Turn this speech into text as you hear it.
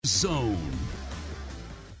Zone.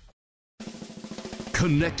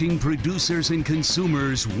 Connecting producers and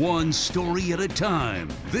consumers one story at a time.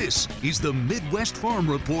 This is the Midwest Farm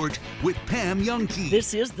Report with Pam Jahnke.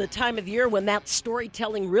 This is the time of year when that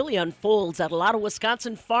storytelling really unfolds at a lot of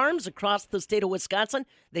Wisconsin farms across the state of Wisconsin.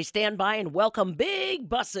 They stand by and welcome big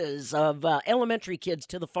buses of elementary kids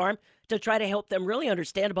to the farm to try to help them really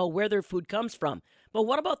understand about where their food comes from. But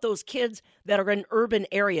what about those kids that are in urban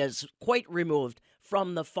areas, quite removed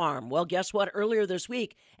from the farm? Well, guess what? Earlier this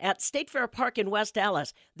week at State Fair Park in West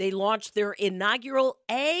Allis, they launched their inaugural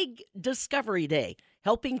Ag Discovery Day,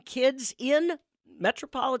 helping kids in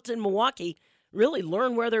metropolitan Milwaukee really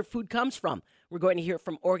learn where their food comes from. We're going to hear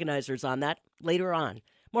from organizers on that later on.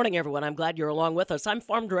 Morning, everyone. I'm glad you're along with us. I'm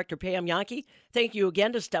Farm Director Pam Jahnke. Thank you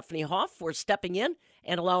again to Stephanie Hoff for stepping in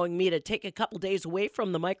and allowing me to take a couple days away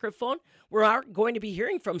from the microphone. We are going to be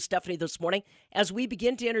hearing from Stephanie this morning as we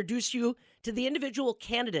begin to introduce you to the individual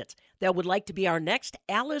candidates that would like to be our next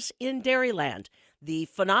Alice in Dairyland. The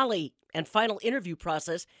finale and final interview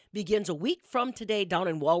process begins a week from today down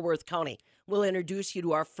in Walworth County. We'll introduce you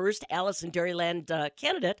to our first Alice in Dairyland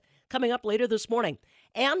candidate coming up later this morning.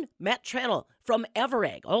 And Matt Tranel from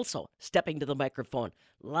Everegg also stepping to the microphone.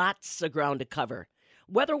 Lots of ground to cover.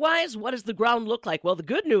 Weather-wise, what does the ground look like? Well, the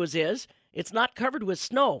good news is it's not covered with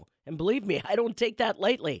snow. And believe me, I don't take that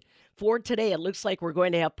lightly. For today, it looks like we're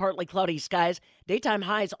going to have partly cloudy skies. Daytime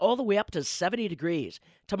highs all the way up to 70 degrees.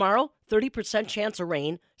 Tomorrow, 30% chance of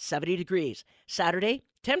rain, 70 degrees. Saturday,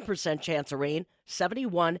 10% chance of rain,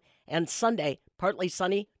 71. And Sunday, partly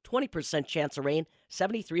sunny, 20% chance of rain,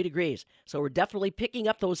 73 degrees. So we're definitely picking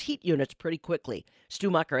up those heat units pretty quickly. Stu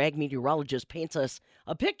Mucker, ag meteorologist, paints us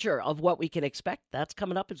a picture of what we can expect. That's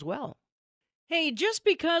coming up as well. Hey, just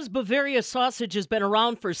because Bavaria sausage has been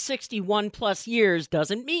around for 61 plus years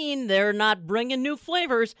doesn't mean they're not bringing new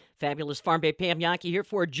flavors. Fabulous Farm Bay Pam Jahnke here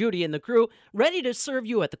for Judy and the crew, ready to serve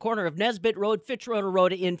you at the corner of Nesbitt Road, Fitchroder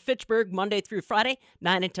Road in Fitchburg, Monday through Friday,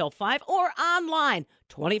 9 until 5, or online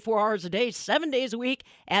 24 hours a day, 7 days a week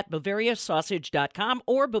at BavariaSausage.com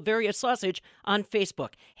or Bavaria Sausage on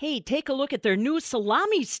Facebook. Hey, take a look at their new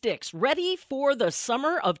salami sticks, ready for the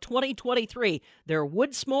summer of 2023. They're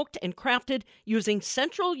wood-smoked and crafted using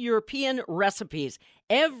Central European recipes.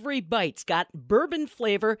 Every bite's got bourbon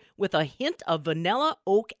flavor with a hint of vanilla,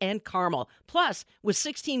 oak, and caramel. Plus, with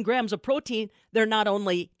 16 grams of protein, they're not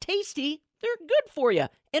only tasty, they're good for you.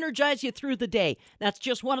 Energize you through the day. That's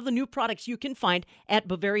just one of the new products you can find at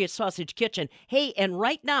Bavaria Sausage Kitchen. Hey, and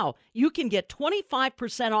right now, you can get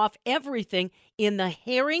 25% off everything in the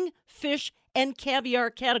herring, fish, and caviar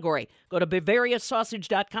category. Go to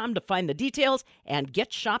BavariaSausage.com to find the details and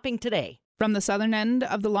get shopping today. From the southern end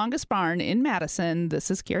of the longest barn in Madison, this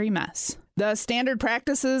is Carrie Mess. The standard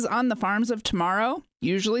practices on the farms of tomorrow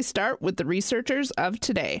usually start with the researchers of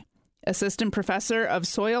today. Assistant Professor of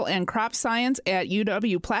Soil and Crop Science at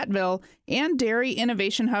UW-Platteville and Dairy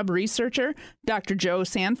Innovation Hub researcher Dr. Joe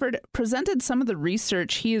Sanford presented some of the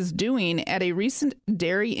research he is doing at a recent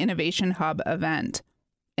Dairy Innovation Hub event.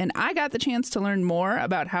 And I got the chance to learn more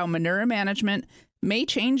about how manure management may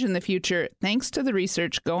change in the future thanks to the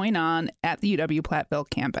research going on at the UW-Platteville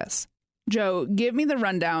campus. Joe, give me the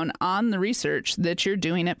rundown on the research that you're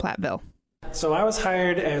doing at Platteville. So I was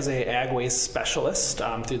hired as a ag waste specialist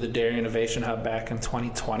through the Dairy Innovation Hub back in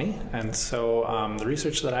 2020. And so the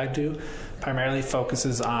research that I do primarily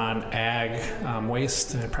focuses on ag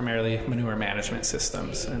waste, and primarily manure management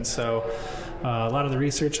systems. And so a lot of the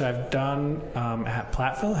research I've done at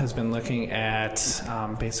Platteville has been looking at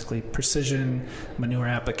basically precision manure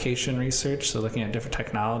application research, so looking at different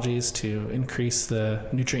technologies to increase the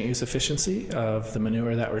nutrient use efficiency of the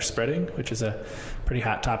manure that we're spreading, which is a pretty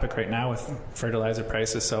hot topic right now with fertilizer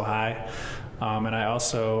prices so high. And I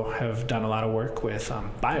also have done a lot of work with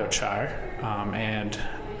biochar and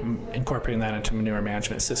incorporating that into manure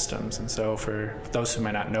management systems. And so for those who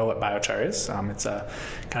might not know what biochar is, it's a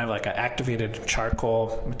kind of like an activated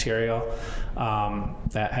charcoal material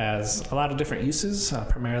that has a lot of different uses,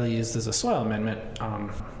 primarily used as a soil amendment,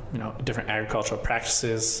 different agricultural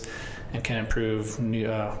practices, and can improve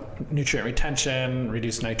nutrient retention,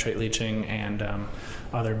 reduce nitrate leaching, and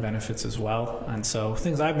other benefits as well. And so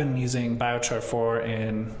things I've been using biochar for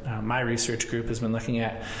in my research group has been looking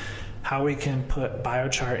at how we can put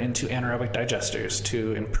biochar into anaerobic digesters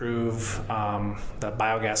to improve the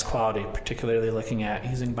biogas quality, particularly looking at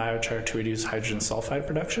using biochar to reduce hydrogen sulfide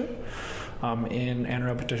production in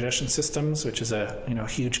anaerobic digestion systems, which is a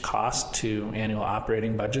huge cost to annual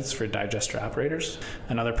operating budgets for digester operators.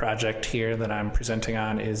 Another project here that I'm presenting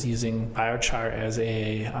on is using biochar as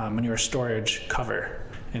a manure storage cover.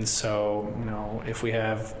 And so, if we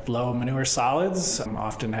have low manure solids,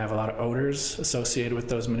 often have a lot of odors associated with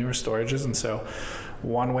those manure storages. And so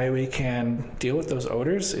one way we can deal with those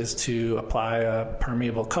odors is to apply a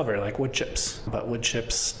permeable cover like wood chips. But wood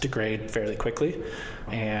chips degrade fairly quickly,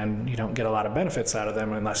 and you don't get a lot of benefits out of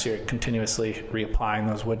them unless you're continuously reapplying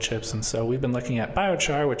those wood chips. And so we've been looking at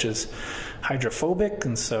biochar, which is hydrophobic,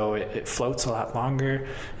 and so it floats a lot longer,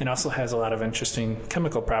 and also has a lot of interesting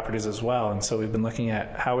chemical properties as well. And so we've been looking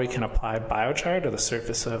at how we can apply biochar to the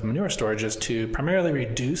surface of manure storages to primarily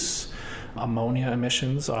reduce ammonia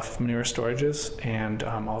emissions off of manure storages, and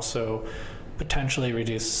also potentially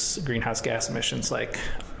reduce greenhouse gas emissions like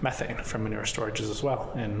methane from manure storages as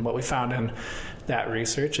well. And what we found in that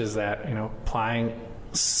research is that applying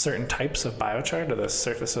certain types of biochar to the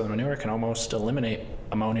surface of the manure can almost eliminate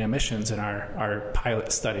ammonia emissions in our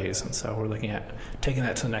pilot studies. And so we're looking at taking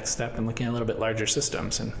that to the next step and looking at a little bit larger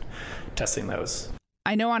systems and testing those.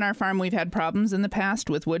 I know on our farm we've had problems in the past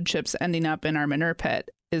with wood chips ending up in our manure pit.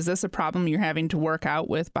 Is this a problem you're having to work out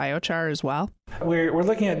with biochar as well? We're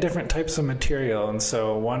looking at different types of material, and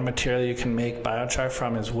so one material you can make biochar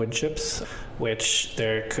from is wood chips, which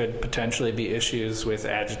there could potentially be issues with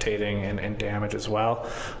agitating and damage as well.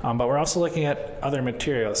 But we're also looking at other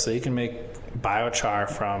materials, so you can make biochar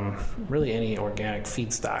from really any organic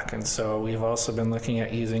feedstock. And so we've also been looking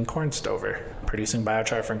at using corn stover, producing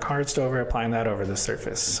biochar from corn stover, applying that over the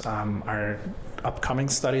surface. Our upcoming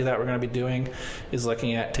study that we're going to be doing is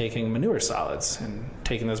looking at taking manure solids and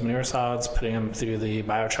taking those manure solids, putting them through the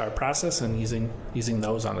biochar process, and using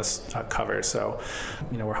those on this cover. So,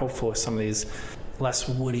 we're hopeful with some of these less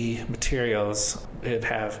woody materials, it'd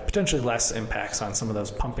have potentially less impacts on some of those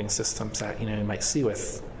pumping systems that you might see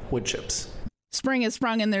with wood chips. Spring has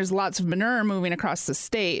sprung and there's lots of manure moving across the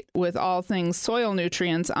state with all things soil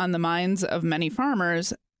nutrients on the minds of many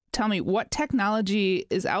farmers. Tell me, what technology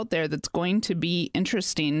is out there that's going to be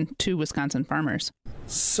interesting to Wisconsin farmers?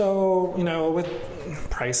 So, with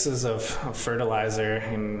prices of fertilizer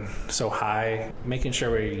and so high, making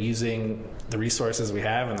sure we're using the resources we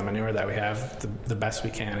have and the manure that we have the best we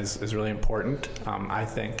can is really important, I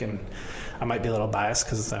think. And I might be a little biased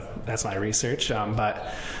because that's my research.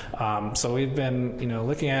 So we've been,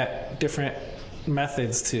 looking at different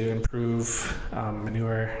methods to improve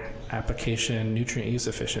manure application, nutrient use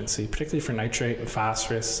efficiency, particularly for nitrate and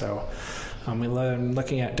phosphorus. So we're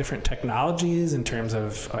looking at different technologies in terms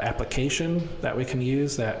of application that we can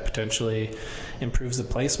use that potentially improves the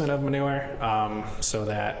placement of manure, so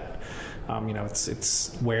that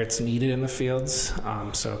it's where it's needed in the fields.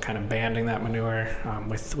 So kind of banding that manure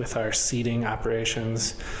with our seeding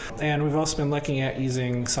operations. And we've also been looking at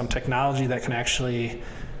using some technology that can actually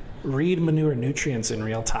read manure nutrients in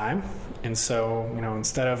real time. And so,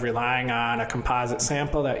 instead of relying on a composite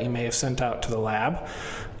sample that you may have sent out to the lab,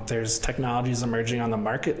 there's technologies emerging on the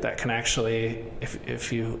market that can actually,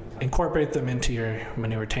 if you incorporate them into your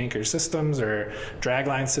manure tanker systems or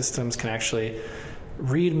dragline systems, can actually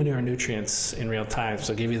read manure nutrients in real time.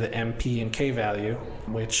 So give you the MP and K value,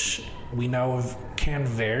 which we know can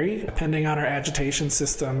vary depending on our agitation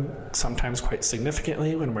system, sometimes quite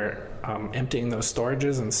significantly when we're emptying those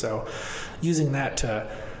storages. And so using that to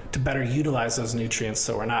better utilize those nutrients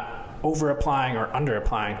so we're not over-applying or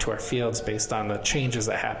under-applying to our fields based on the changes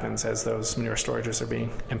that happens as those manure storages are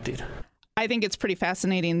being emptied. I think it's pretty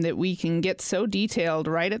fascinating that we can get so detailed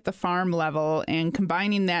right at the farm level, and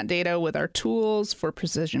combining that data with our tools for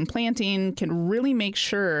precision planting can really make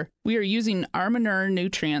sure we are using our manure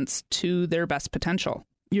nutrients to their best potential.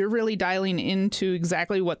 You're really dialing into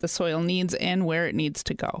exactly what the soil needs and where it needs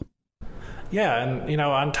to go. Yeah, and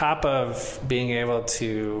on top of being able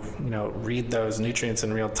to read those nutrients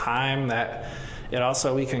in real time, that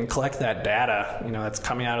we can collect that data that's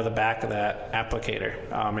coming out of the back of that applicator,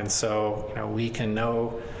 and so we can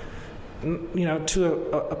know to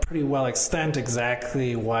a pretty well extent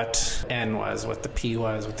exactly what N was, what the P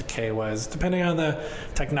was, what the K was, depending on the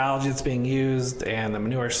technology that's being used and the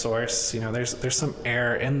manure source. There's some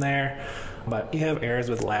error in there. But you have errors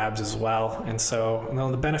with labs as well. And so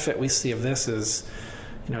the benefit we see of this is,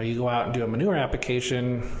 you go out and do a manure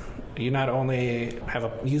application, you not only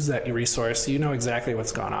use that resource, you know exactly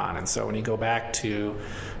what's gone on. And so when you go back to,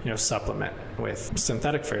 supplement with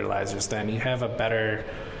synthetic fertilizers, then you have a better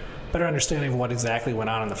understanding of what exactly went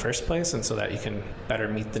on in the first place, and so that you can better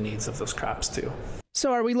meet the needs of those crops too.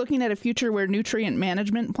 So are we looking at a future where nutrient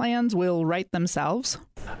management plans will write themselves?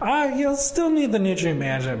 You'll still need the nutrient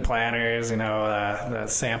management planners, the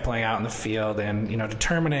sampling out in the field and,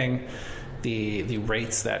 determining the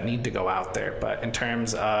rates that need to go out there. But in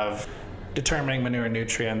terms of determining manure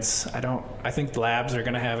nutrients. I think labs are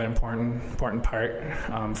going to have an important part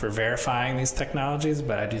for verifying these technologies,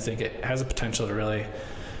 but I do think it has a potential to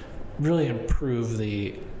really improve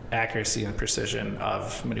the accuracy and precision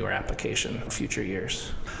of manure application in future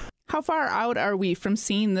years. How far out are we from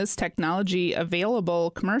seeing this technology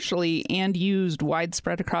available commercially and used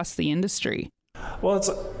widespread across the industry? Well, it's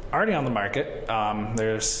already on the market.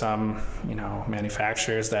 There's some,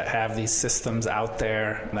 manufacturers that have these systems out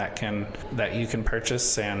there that you can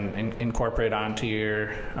purchase and incorporate onto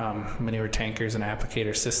your manure tankers and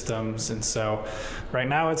applicator systems. And so, right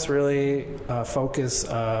now, it's really a focus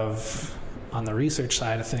on the research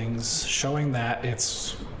side of things, showing that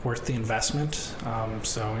it's worth the investment.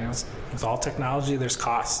 With all technology, there's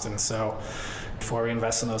cost, and so before we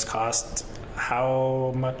invest in those costs,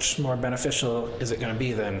 how much more beneficial is it going to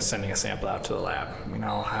be than sending a sample out to the lab?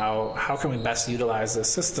 How can we best utilize this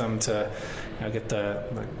system to get the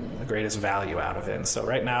greatest value out of it? And so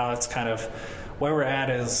right now, it's kind of where we're at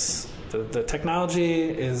is the technology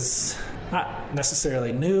is not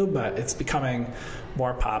necessarily new, but it's becoming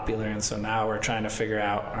more popular, and so now we're trying to figure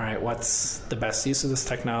out, all right, what's the best use of this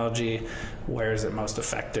technology? Where is it most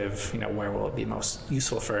effective? Where will it be most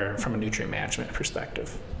useful from a nutrient management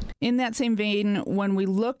perspective? In that same vein, when we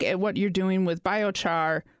look at what you're doing with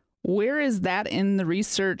biochar, where is that in the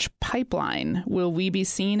research pipeline? Will we be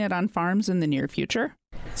seeing it on farms in the near future?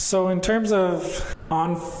 So in terms of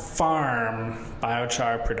on-farm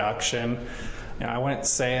biochar production, I wouldn't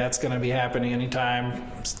say that's going to be happening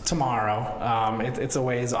anytime tomorrow. It's a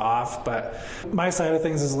ways off, but my side of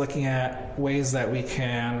things is looking at ways that we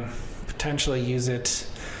can potentially use it,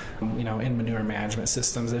 in manure management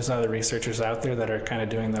systems. There's other researchers out there that are kind of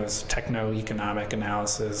doing those techno-economic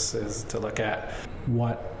analysis to look at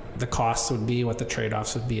what the costs would be, what the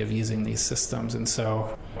trade-offs would be of using these systems. And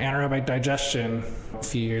so anaerobic digestion, a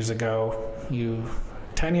few years ago,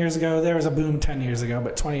 10 years ago, there was a boom 10 years ago,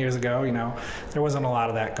 but 20 years ago, there wasn't a lot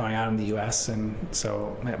of that going on in the U.S., and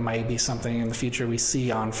so it might be something in the future we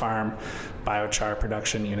see on-farm biochar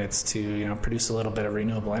production units to, produce a little bit of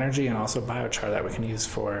renewable energy and also biochar that we can use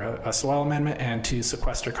for a soil amendment and to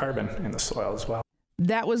sequester carbon in the soil as well.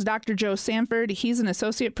 That was Dr. Joe Sanford. He's an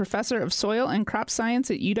associate professor of soil and crop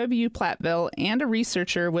science at UW-Platteville and a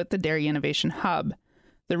researcher with the Dairy Innovation Hub.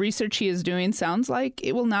 The research he is doing sounds like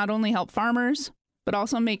it will not only help farmers, but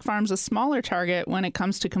also make farms a smaller target when it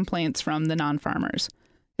comes to complaints from the non-farmers.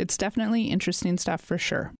 It's definitely interesting stuff for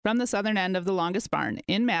sure. From the southern end of the longest barn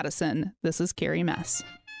in Madison, this is Carrie Mess.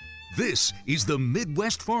 This is the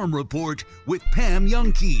Midwest Farm Report with Pam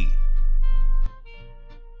Youngkey.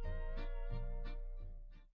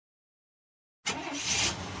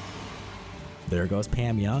 There goes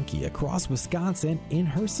Pam Youngkey across Wisconsin in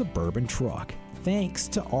her Suburban truck. Thanks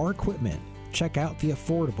to our equipment. Check out the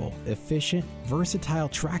affordable, efficient, versatile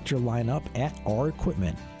tractor lineup at our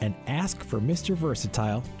equipment and ask for Mr.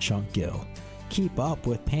 Versatile Chunk Gill. Keep up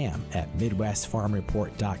with Pam at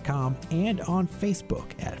MidwestFarmReport.com and on Facebook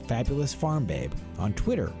at Fabulous Farm Babe, on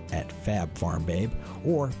Twitter at Fab Farm Babe,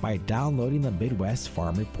 or by downloading the Midwest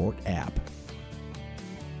Farm Report app.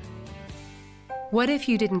 What if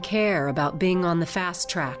you didn't care about being on the fast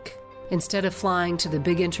track? Instead of flying to the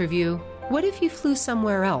big interview, what if you flew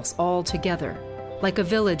somewhere else altogether, like a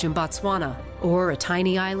village in Botswana or a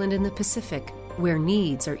tiny island in the Pacific where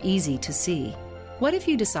needs are easy to see? What if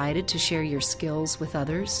you decided to share your skills with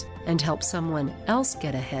others and help someone else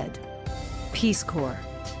get ahead? Peace Corps.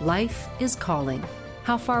 Life is calling.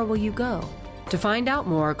 How far will you go? To find out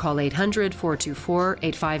more, call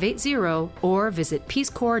 800-424-8580 or visit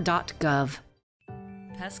peacecorps.gov.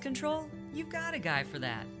 Pest control? You've got a guy for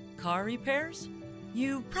that. Car repairs?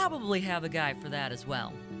 You probably have a guy for that as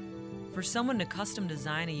well. For someone to custom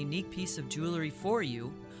design a unique piece of jewelry for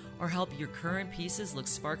you or help your current pieces look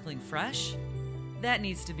sparkling fresh, that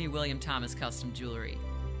needs to be William Thomas Custom Jewelry.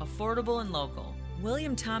 Affordable and local,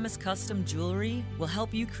 William Thomas Custom Jewelry will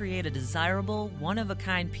help you create a desirable,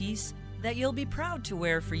 one-of-a-kind piece that you'll be proud to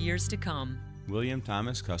wear for years to come. William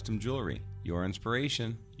Thomas Custom Jewelry. Your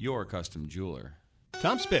inspiration, your custom jeweler.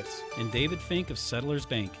 Tom Spitz and David Fink of Settlers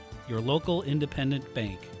Bank, your local independent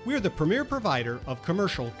bank. We're the premier provider of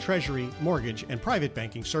commercial, treasury, mortgage, and private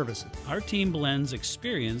banking services. Our team blends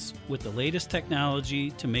experience with the latest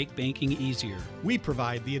technology to make banking easier. We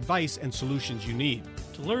provide the advice and solutions you need.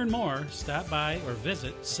 To learn more, stop by or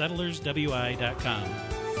visit settlerswi.com.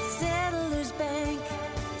 Settlers Bank,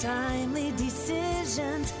 timely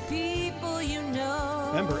decisions, people you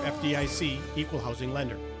know. Member FDIC, Equal Housing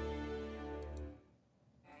Lender.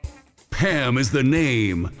 Ham is the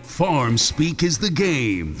name. Farm speak is the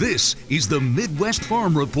game. This is the Midwest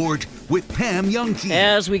Farm Report with Pam Youngkey.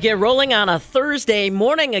 As we get rolling on a Thursday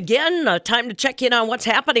morning again, time to check in on what's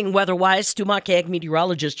happening weather-wise. Stu Muck, ag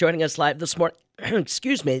meteorologist, joining us live this morning.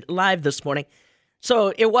 Live this morning.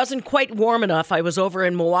 So it wasn't quite warm enough. I was over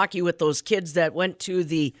in Milwaukee with those kids that went to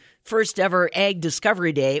the first ever Ag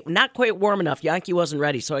Discovery Day. Not quite warm enough. Yankee wasn't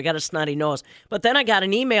ready, so I got a snotty nose. But then I got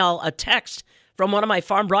an email, a text from one of my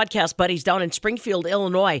farm broadcast buddies down in Springfield,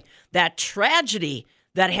 Illinois. That tragedy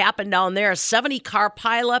that happened down there, 70-car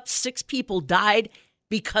pileup, 6 people died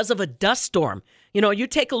because of a dust storm. You know, you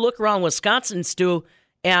take a look around Wisconsin, Stu,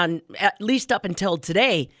 and at least up until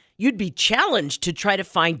today, you'd be challenged to try to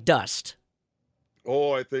find dust.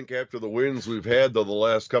 Oh, I think after the winds we've had the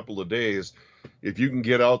last couple of days, if you can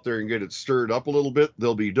get out there and get it stirred up a little bit,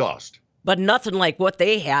 there'll be dust. But nothing like what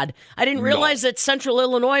they had. I didn't realize that central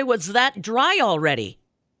Illinois was that dry already.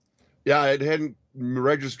 Yeah, it hadn't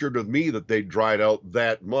registered with me that they dried out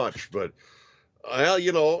that much, but, well,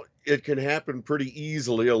 you know, it can happen pretty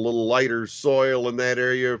easily. A little lighter soil in that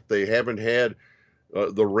area if they haven't had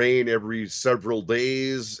the rain every several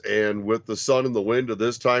days, and with the sun and the wind at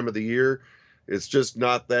this time of the year, it's just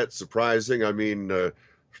not that surprising. I mean,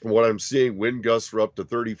 from what I'm seeing, wind gusts are up to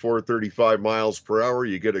 34, 35 miles per hour.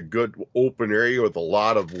 You get a good open area with a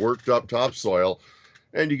lot of worked up topsoil,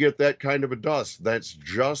 and you get that kind of a dust. That's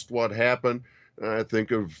just what happened. I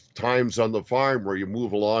think of times on the farm where you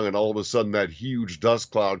move along and all of a sudden that huge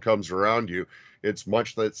dust cloud comes around you. It's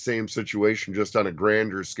much that same situation, just on a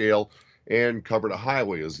grander scale, and covered a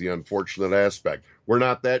highway is the unfortunate aspect. We're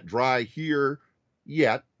not that dry here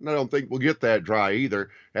yet, and I don't think we'll get that dry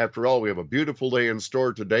either. After all, we have a beautiful day in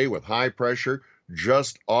store today with high pressure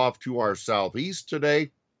just off to our southeast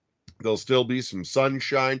today. There'll still be some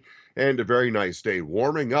sunshine and a very nice day,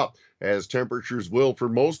 warming up as temperatures will, for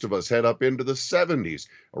most of us, head up into the 70s.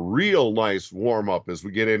 A real nice warm up as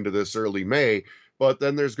we get into this early May, but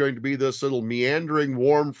then there's going to be this little meandering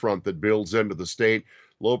warm front that builds into the state.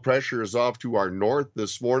 Low pressure is off to our north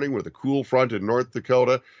this morning with a cool front in North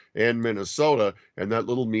Dakota and Minnesota, and that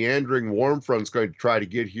little meandering warm front is going to try to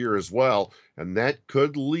get here as well, and that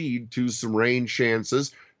could lead to some rain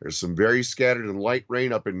chances. There's some very scattered and light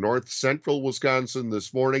rain up in north central Wisconsin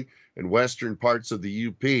this morning and western parts of the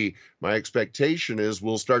UP. My expectation is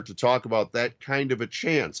we'll start to talk about that kind of a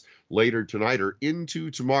chance later tonight or into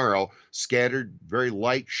tomorrow. Scattered, very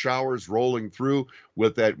light showers rolling through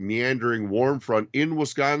with that meandering warm front in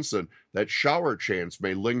Wisconsin. That shower chance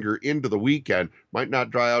may linger into the weekend, might not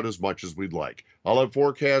dry out as much as we'd like. I'll have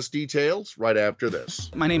forecast details right after this.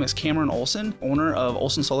 My name is Cameron Olson, owner of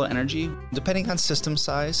Olson Solar Energy. Depending on system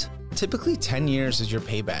size, typically 10 years is your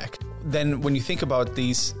payback. Then when you think about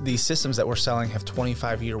these systems that we're selling have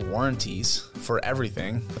 25-year warranties for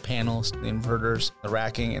everything, the panels, the inverters, the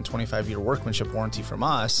racking, and 25-year workmanship warranty from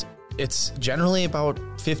us, it's generally about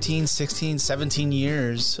 15, 16, 17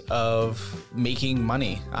 years of making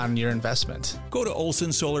money on your investment. Go to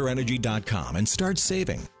olsonsolarenergy.com and start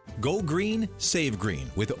saving. Go green, save green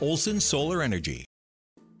with Olson Solar Energy.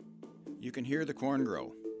 You can hear the corn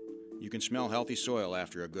grow. You can smell healthy soil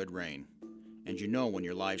after a good rain. And you know when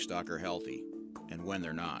your livestock are healthy and when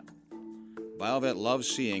they're not. BioVet loves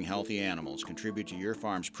seeing healthy animals contribute to your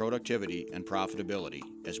farm's productivity and profitability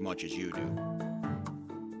as much as you do.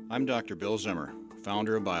 I'm Dr. Bill Zimmer,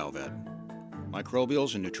 founder of BioVet.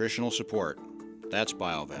 Microbials and nutritional support. That's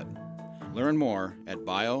BioVet. Learn more at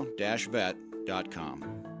bio-vet.com.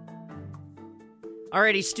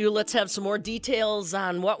 Alrighty, Stu, let's have some more details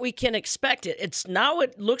on what we can expect. It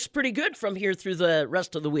looks pretty good from here through the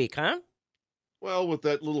rest of the week, huh? Well, with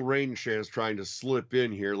that little rain chance trying to slip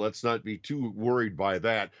in here, let's not be too worried by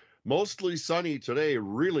that. Mostly sunny today,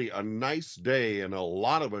 really a nice day, and a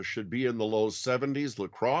lot of us should be in the low 70s. La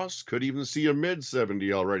Crosse could even see a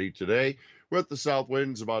mid-70 already today, with the south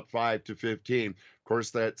winds about 5 to 15. Of course,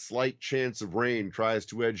 that slight chance of rain tries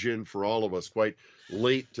to edge in for all of us quite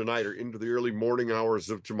late tonight or into the early morning hours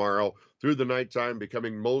of tomorrow. Through the nighttime,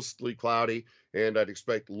 becoming mostly cloudy, and I'd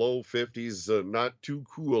expect low 50s, not too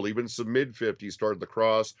cool, even some mid-50s toward La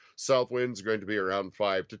Crosse. South winds are going to be around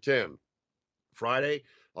 5 to 10. Friday,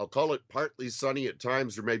 I'll call it partly sunny. At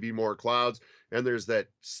times there may be more clouds, and there's that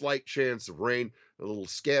slight chance of rain, a little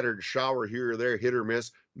scattered shower here or there, hit or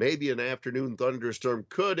miss. Maybe an afternoon thunderstorm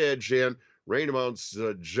could edge in. Rain amounts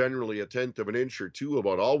generally a tenth of an inch or two,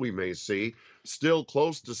 about all we may see. Still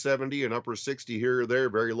close to 70 and upper 60 here or there,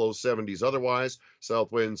 very low 70s otherwise.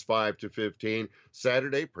 South winds 5 to 15.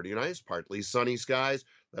 Saturday, pretty nice, partly sunny skies.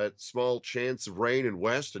 That small chance of rain in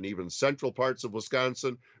west and even central parts of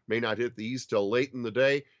Wisconsin may not hit the east till late in the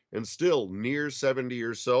day, and still near 70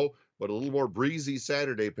 or so. but a little more breezy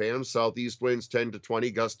Saturday, Pam. Southeast winds 10 to 20,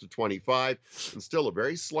 gusts to 25, and still a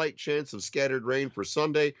very slight chance of scattered rain for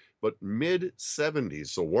Sunday, but mid-70s,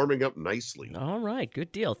 so warming up nicely. All right,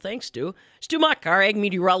 good deal. Thanks, Stu. Stu Muck, our ag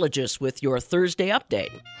meteorologist, with your Thursday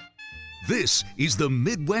update. This is the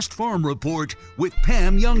Midwest Farm Report with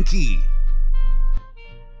Pam Youngkey.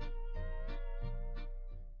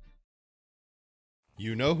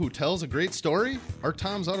 You know who tells a great story? Our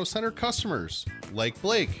Tom's Auto Center customers, like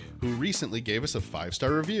Blake, who recently gave us a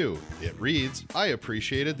 5-star review. It reads, "I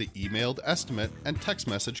appreciated the emailed estimate and text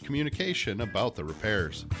message communication about the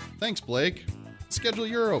repairs. Thanks, Blake. Schedule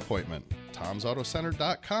your appointment.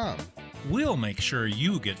 Tom'sAutoCenter.com. We'll make sure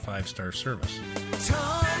you get 5-star service."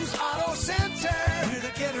 Tom's Auto Center. We're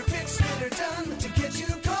the get her fixed, get her done to get you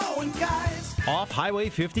going, guys. Off Highway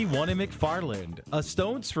 51 in McFarland, a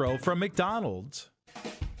stone's throw from McDonald's.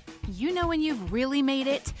 You know when you've really made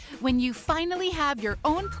it? When you finally have your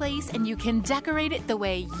own place and you can decorate it the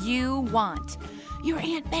way you want. Your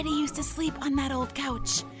Aunt Betty used to sleep on that old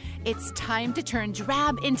couch. It's time to turn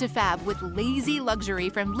drab into fab with lazy luxury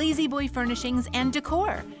from Lazy Boy Furnishings and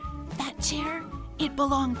Decor. That chair, it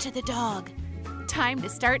belonged to the dog. Time to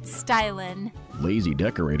start styling. Lazy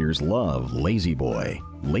decorators love Lazy Boy.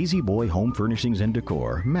 Lazy Boy Home Furnishings and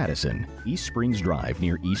Decor, Madison, East Springs Drive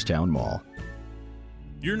near Easttown Mall.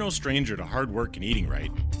 You're no stranger to hard work and eating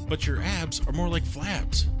right, but your abs are more like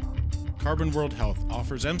flabs. Carbon World Health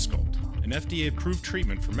offers M-Sculpt, an FDA-approved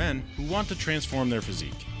treatment for men who want to transform their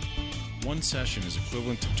physique. One session is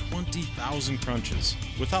equivalent to 20,000 crunches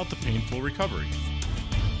without the painful recovery.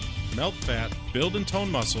 Melt fat, build and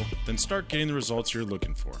tone muscle, then start getting the results you're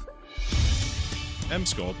looking for.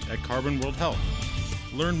 M-Sculpt at Carbon World Health.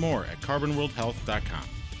 Learn more at carbonworldhealth.com.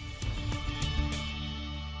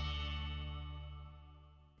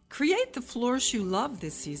 Create the floors you love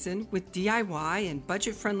this season with DIY and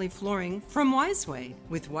budget-friendly flooring from Wiseway.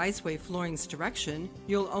 With Wiseway Flooring's direction,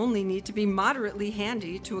 you'll only need to be moderately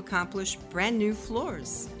handy to accomplish brand new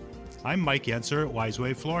floors. I'm Mike Yenser at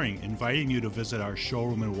Wiseway Flooring, inviting you to visit our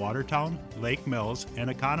showroom in Watertown, Lake Mills,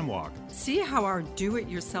 and Economwalk. See how our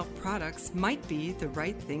do-it-yourself products might be the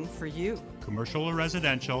right thing for you. Commercial or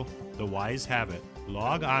residential, the Wise have it.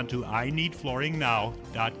 Log on to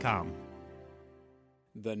ineedflooringnow.com.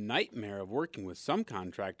 The nightmare of working with some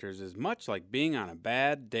contractors is much like being on a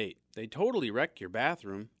bad date. They totally wreck your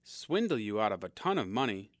bathroom, swindle you out of a ton of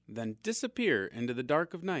money, then disappear into the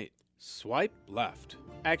dark of night. Swipe left.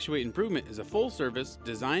 Actuate Improvement is a full-service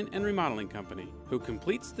design and remodeling company who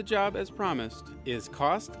completes the job as promised, is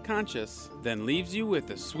cost-conscious, then leaves you with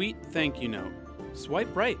a sweet thank you note.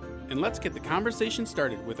 Swipe right, and let's get the conversation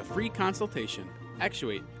started with a free consultation.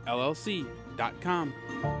 ActuateLLC.com.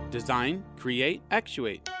 Design, create,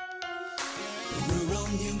 actuate. Rural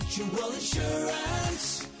Mutual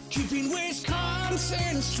Insurance, keeping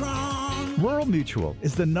Wisconsin strong. Rural Mutual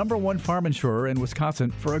is the #1 farm insurer in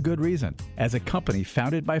Wisconsin for a good reason. As a company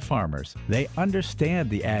founded by farmers, they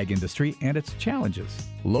understand the ag industry and its challenges.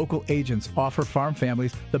 Local agents offer farm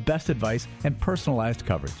families the best advice and personalized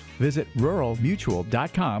coverage. Visit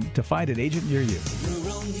ruralmutual.com to find an agent near you.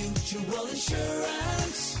 Rural Mutual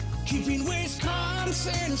Insurance, keeping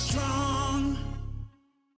Wisconsin strong.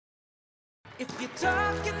 If you're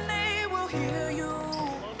talking, they will hear you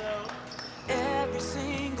every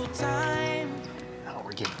single time. Oh,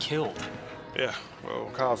 we're getting killed. Yeah, well,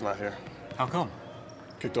 Kyle's not here. How come?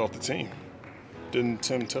 Kicked off the team. Didn't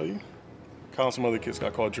Tim tell you? Kyle and some other kids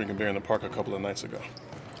got caught drinking beer in the park a couple of nights ago.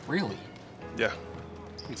 Really? Yeah.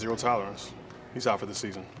 0 tolerance. He's out for the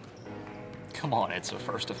season. Come on, it's a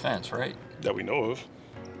first offense, right? That we know of.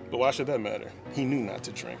 But why should that matter? He knew not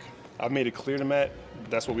to drink. I've made it clear to Matt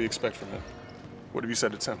that's what we expect from him. What have you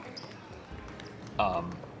said to Tim?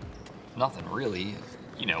 Nothing really.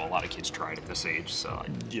 You know, a lot of kids try it at this age, so...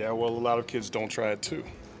 Yeah, well, a lot of kids don't try it too.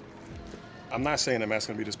 I'm not saying that Matt's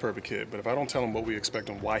gonna be this perfect kid, but if I don't tell him what we expect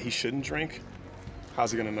and why he shouldn't drink,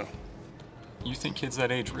 how's he gonna know? You think kids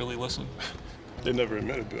that age really listen? They never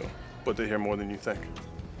admit it, Bill, but they hear more than you think.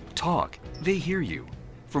 Talk. They hear you.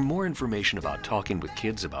 For more information about talking with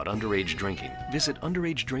kids about underage drinking, visit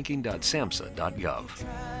underagedrinking.samhsa.gov.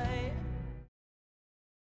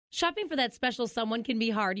 Shopping for that special someone can be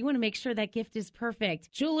hard. You want to make sure that gift is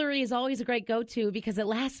perfect. Jewelry is always a great go-to because it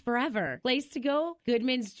lasts forever. Place to go?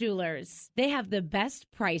 Goodman's Jewelers. They have the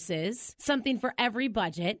best prices, something for every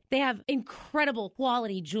budget. They have incredible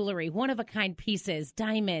quality jewelry, one-of-a-kind pieces,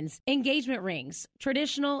 diamonds, engagement rings,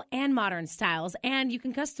 traditional and modern styles, and you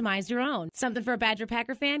can customize your own. Something for a Badger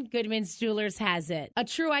Packer fan? Goodman's Jewelers has it. A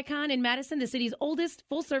true icon in Madison, the city's oldest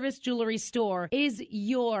full-service jewelry store, is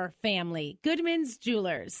your family. Goodman's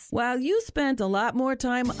Jewelers. While you spent a lot more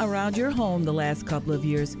time around your home the last couple of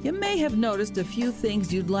years, you may have noticed a few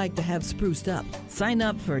things you'd like to have spruced up. Sign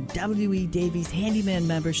up for W.E. Davies Handyman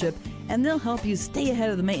membership, and they'll help you stay ahead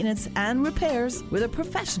of the maintenance and repairs with a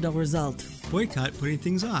professional result. Boycott putting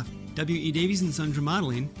things off. W.E. Davies & Sons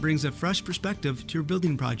Remodeling brings a fresh perspective to your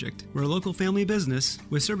building project. We're a local family business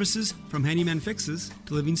with services from handyman fixes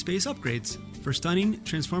to living space upgrades. For stunning,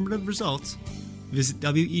 transformative results, visit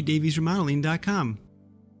WEDaviesRemodeling.com.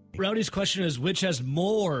 Rowdy's question is, which has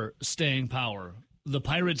more staying power? The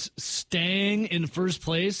Pirates staying in first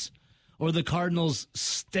place or the Cardinals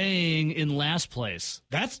staying in last place?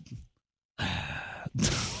 That's a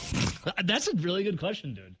really good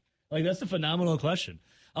question, dude. Like, that's a phenomenal question.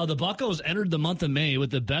 The Buccos entered the month of May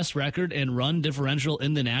with the best record and run differential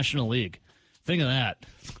in the National League. Think of that.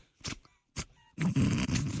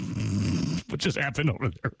 What just happened over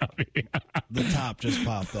there, Rowdy? The top just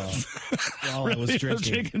popped off while I was drinking. I was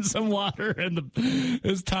drinking some water, and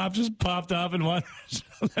his top just popped off in water.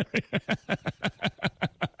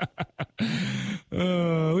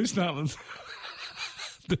 At least not.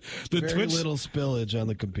 The Very Twitch, little spillage on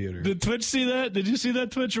the computer. Did Twitch see that? Did you see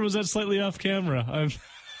that, Twitch, or was that slightly off camera?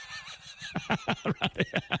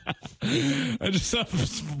 I just saw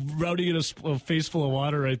Rowdy get a face full of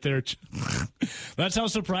water right there. That's how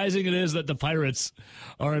surprising it is that the Pirates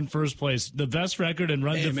are in first place. The best record in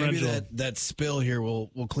run differential. Maybe that spill here will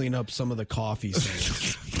clean up some of the coffee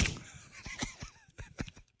stains.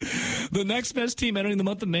 The next best team entering the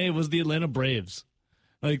month of May was the Atlanta Braves.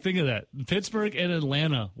 Like, think of that. Pittsburgh and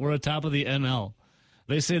Atlanta were atop of the NL.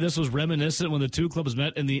 They say this was reminiscent when the two clubs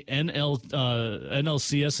met in the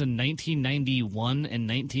NLCS in 1991 and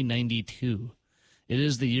 1992. It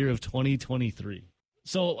is the year of 2023.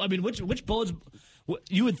 So, I mean, which bodes?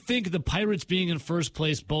 You would think the Pirates being in first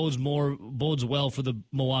place bodes well for the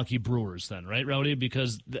Milwaukee Brewers, then, right, Rowdy?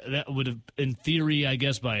 Because that would have, in theory, I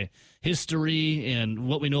guess, by history and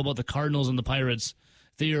what we know about the Cardinals and the Pirates,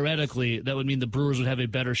 theoretically, that would mean the Brewers would have a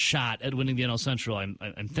better shot at winning the NL Central, I'm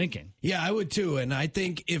thinking. Yeah, I would too. And I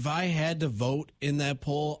think if I had to vote in that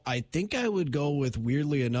poll, I think I would go with,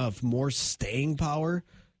 weirdly enough, more staying power,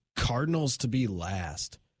 Cardinals to be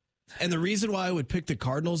last. And the reason why I would pick the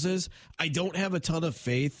Cardinals is I don't have a ton of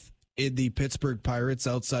faith in the Pittsburgh Pirates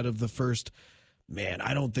outside of the first. Man,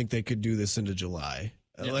 I don't think they could do this into July.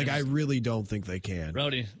 Yeah, I really don't think they can.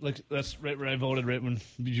 Rowdy, look, that's right where I voted, right when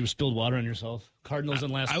you spilled water on yourself. Cardinals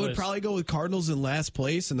in last place. I would probably go with Cardinals in last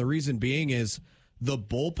place, and the reason being is the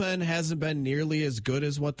bullpen hasn't been nearly as good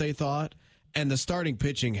as what they thought, and the starting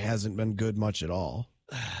pitching hasn't been good much at all.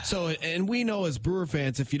 So, and we know as Brewer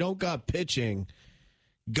fans, if you don't got pitching,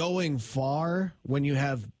 going far when you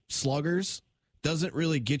have sluggers doesn't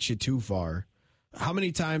really get you too far. How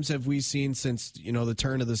many times have we seen since, the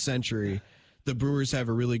turn of the century, the Brewers have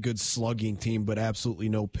a really good slugging team, but absolutely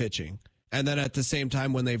no pitching? And then at the same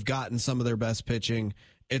time, when they've gotten some of their best pitching,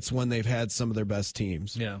 it's when they've had some of their best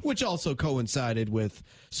teams. Yeah. Which also coincided with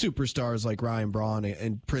superstars like Ryan Braun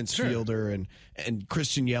and Prince Fielder and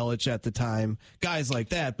Christian Yelich at the time, guys like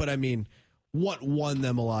that. But I mean, what won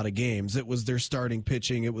them a lot of games? It was their starting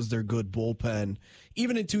pitching. It was their good bullpen.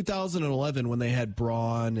 Even in 2011, when they had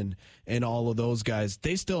Braun and all of those guys,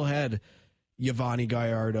 they still had Yovani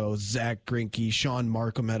Gallardo, Zach Greinke, Sean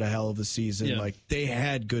Markham had a hell of a season. Yeah. Like, they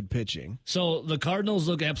had good pitching. So the Cardinals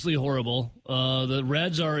look absolutely horrible. The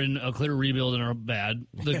Reds are in a clear rebuild and are bad.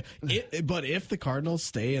 But if the Cardinals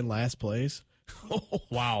stay in last place,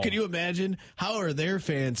 wow! Can you imagine how are their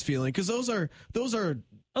fans feeling? Because those are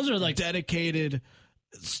like dedicated.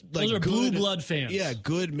 Those are blue blood fans. Yeah,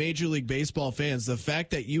 good Major League Baseball fans. The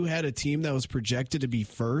fact that you had a team that was projected to be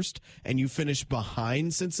first and you finished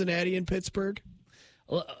behind Cincinnati and Pittsburgh.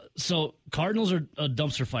 So Cardinals are a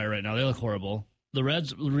dumpster fire right now. They look horrible. The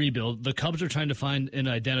Reds rebuild. The Cubs are trying to find an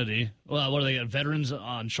identity. Well, what do they got? Veterans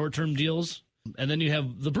on short-term deals. And then you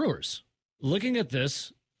have the Brewers. Looking at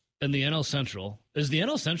this in the NL Central, is the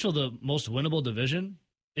NL Central the most winnable division?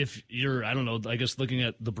 If you're, I don't know, I guess looking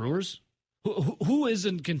at the Brewers? Who is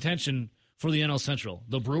in contention for the NL Central?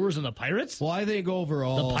 The Brewers and the Pirates? Well, I think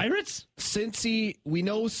overall, the Pirates? We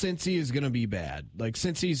know Cincy is going to be bad. Like,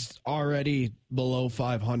 Cincy's already below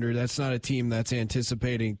 500. That's not a team that's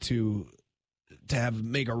anticipating to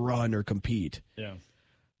make a run or compete. Yeah.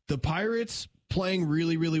 The Pirates playing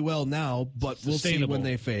really, really well now, but we'll see when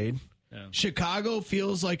they fade. Yeah. Chicago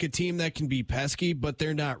feels like a team that can be pesky, but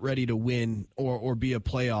they're not ready to win or be a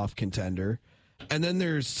playoff contender. And then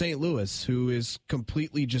there's St. Louis, who is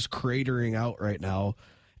completely just cratering out right now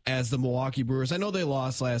as the Milwaukee Brewers. I know they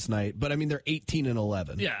lost last night, but I mean, they're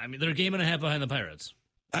 18-11. Yeah, I mean, they're a game and a half behind the Pirates.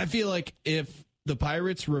 I feel like if the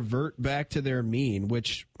Pirates revert back to their mean,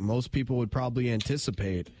 which most people would probably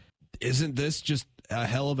anticipate, isn't this just a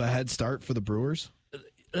hell of a head start for the Brewers?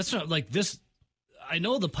 That's not like this. I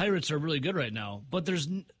know the Pirates are really good right now, but there's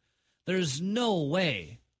no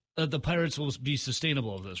way that the Pirates will be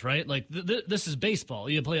sustainable of this, right? Like this is baseball.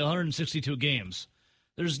 You play 162 games.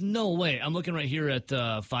 There's no way. I'm looking right here at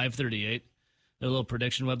 538, their little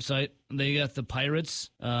prediction website. They got the Pirates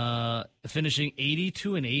finishing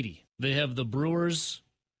 82-80. They have the Brewers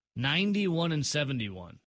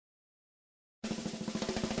 91-71.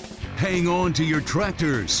 Hang on to your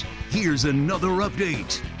tractors. Here's another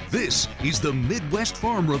update. This is the Midwest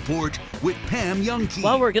Farm Report with Pam Youngkey.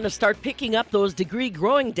 Well, we're going to start picking up those degree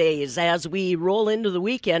growing days as we roll into the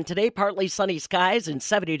weekend. Today, partly sunny skies and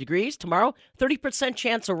 70 degrees. Tomorrow, 30%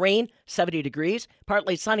 chance of rain, 70 degrees.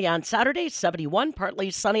 Partly sunny on Saturday, 71.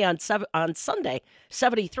 Partly sunny on Sunday,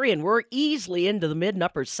 73. And we're easily into the mid and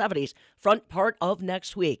upper 70s front part of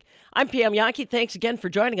next week. I'm Pam Youngkey. Thanks again for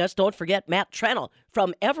joining us. Don't forget, Matt Trennell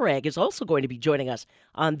from Everag is also going to be joining us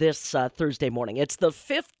on this Thursday morning. It's the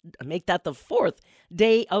 4th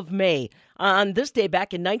day of May. On this day,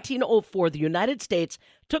 back in 1904, the United States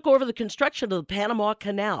took over the construction of the Panama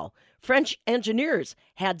Canal. French engineers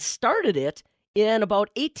had started it in about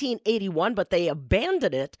 1881, but they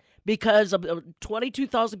abandoned it because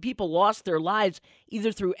 22,000 people lost their lives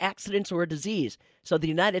either through accidents or disease. So the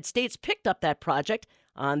United States picked up that project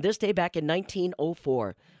on this day back in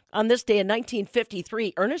 1904. On this day in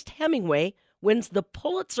 1953, Ernest Hemingway wins the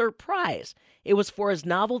Pulitzer Prize. It was for his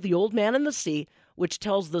novel, The Old Man and the Sea, which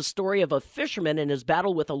tells the story of a fisherman in his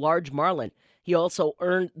battle with a large marlin. He also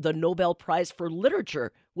earned the Nobel Prize for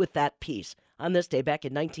Literature with that piece on this day back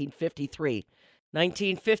in 1953.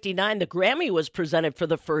 1959, the Grammy was presented for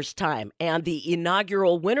the first time, and the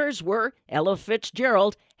inaugural winners were Ella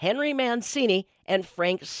Fitzgerald, Henry Mancini, and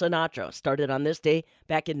Frank Sinatra. Started on this day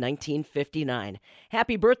back in 1959.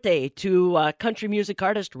 Happy birthday to country music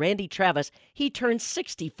artist Randy Travis. He turned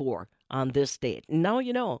 64 on this date. Now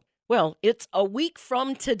you know. Well, it's a week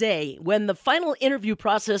from today when the final interview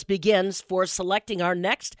process begins for selecting our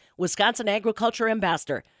next Wisconsin Agriculture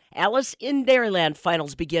Ambassador. Alice in Dairyland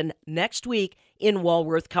finals begin next week in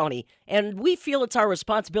Walworth County, and we feel it's our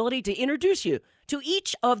responsibility to introduce you to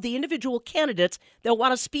each of the individual candidates that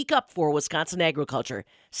want to speak up for Wisconsin agriculture.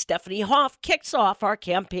 Stephanie Hoff kicks off our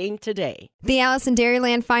campaign today. The Alice in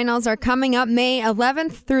Dairyland finals are coming up May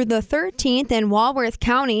 11th through the 13th in Walworth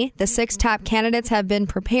County. The 6 top candidates have been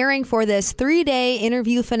preparing for this 3-day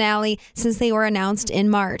interview finale since they were announced in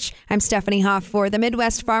March. I'm Stephanie Hoff for the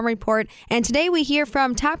Midwest Farm Report, and today we hear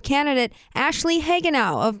from top candidate Ashley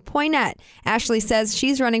Hagenow of Poynette. Ashley says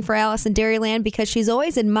she's running for Alice in Dairyland because she's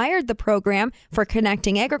always admired the program for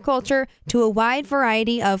connecting agriculture to a wide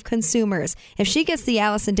variety of consumers. If she gets the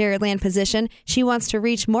Alice in Dairyland position, she wants to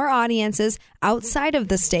reach more audiences outside of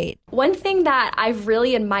the state. One thing that I've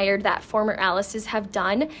really admired that former Alice's have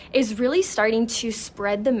done is really starting to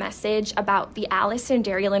spread the message about the Alice in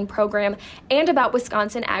Dairyland program and about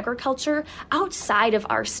Wisconsin agriculture outside of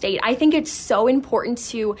our state. I think it's so important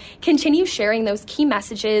to continue sharing those key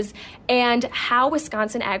messages and how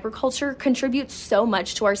Wisconsin agriculture contributes so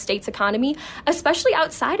much to our state's economy, especially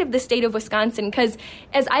outside of the state of Wisconsin, because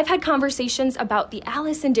as I've had conversations about the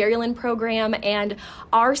Alice in Dairyland program and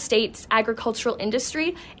our state's agricultural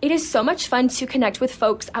industry, it is so much fun to connect with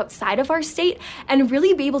folks outside of our state and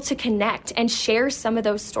really be able to connect and share some of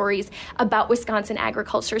those stories about Wisconsin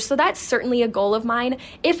agriculture. So that's certainly a goal of mine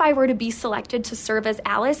if I were to be selected to serve as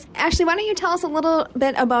Alice. Ashley, why don't you tell us a little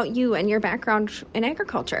bit about you and your background in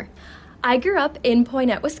agriculture? I grew up in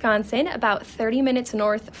Poynette, Wisconsin, about 30 minutes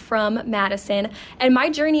north from Madison, and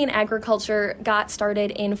my journey in agriculture got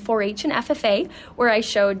started in 4-H and FFA, where I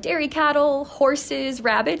showed dairy cattle, horses,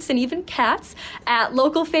 rabbits, and even cats at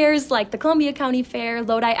local fairs like the Columbia County Fair,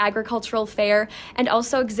 Lodi Agricultural Fair, and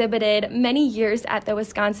also exhibited many years at the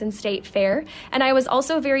Wisconsin State Fair. And I was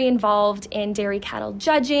also very involved in dairy cattle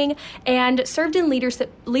judging and served in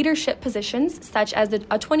leadership positions such as a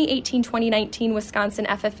 2018-2019 Wisconsin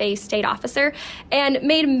FFA state officer, and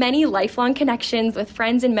made many lifelong connections with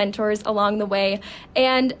friends and mentors along the way.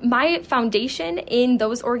 And my foundation in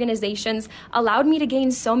those organizations allowed me to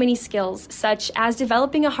gain so many skills, such as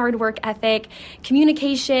developing a hard work ethic,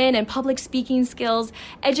 communication and public speaking skills,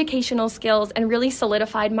 educational skills, and really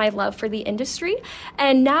solidified my love for the industry.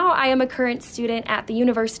 And now I am a current student at the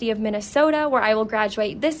University of Minnesota, where I will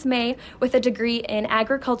graduate this May with a degree in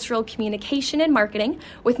agricultural communication and marketing,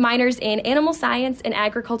 with minors in animal science and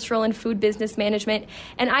agricultural and food business management,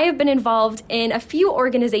 and I have been involved in a few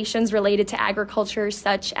organizations related to agriculture,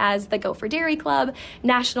 such as the Go for Dairy Club,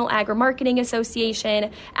 National Agri-Marketing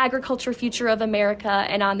Association, Agriculture Future of America,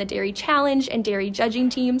 and on the Dairy Challenge and dairy judging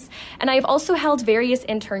teams. And I have also held various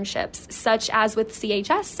internships, such as with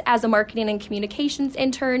CHS as a marketing and communications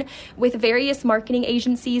intern, with various marketing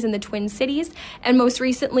agencies in the Twin Cities, and most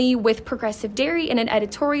recently with Progressive Dairy in an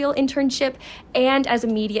editorial internship and as a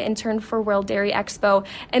media intern for World Dairy Expo.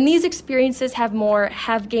 And these experiences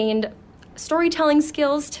have gained storytelling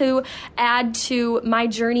skills to add to my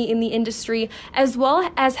journey in the industry, as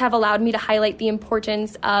well as have allowed me to highlight the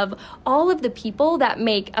importance of all of the people that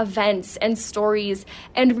make events and stories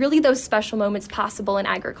and really those special moments possible in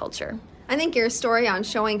agriculture. I think your story on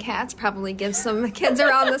showing cats probably gives some kids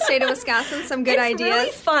around the state of Wisconsin some good ideas. It's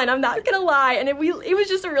really fun, I'm not going to lie. And it was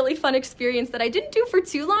just a really fun experience that I didn't do for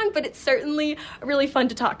too long, but it's certainly really fun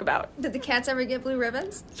to talk about. Did the cats ever get blue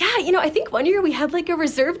ribbons? Yeah, I think one year we had like a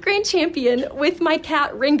reserve grand champion with my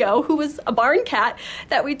cat Ringo, who was a barn cat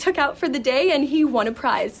that we took out for the day, and he won a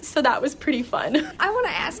prize. So that was pretty fun. I want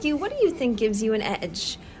to ask you, what do you think gives you an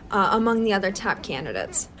edge among the other top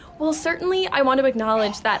candidates? Well, certainly I want to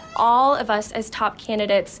acknowledge that all of us as top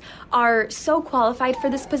candidates are so qualified for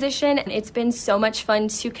this position, and it's been so much fun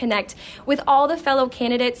to connect with all the fellow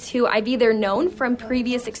candidates who I've either known from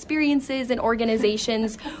previous experiences and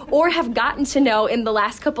organizations or have gotten to know in the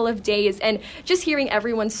last couple of days, and just hearing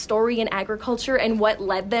everyone's story in agriculture and what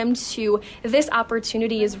led them to this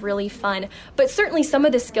opportunity is really fun. But certainly some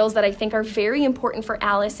of the skills that I think are very important for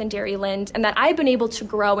Alice and Dairyland and that I've been able to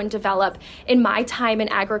grow and develop in my time in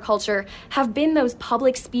agriculture have been those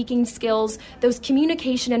public speaking skills, those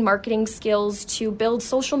communication and marketing skills to build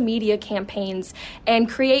social media campaigns and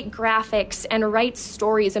create graphics and write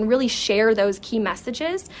stories and really share those key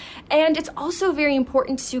messages. And it's also very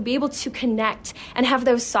important to be able to connect and have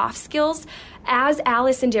those soft skills as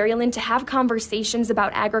Alice and Dairyland, to have conversations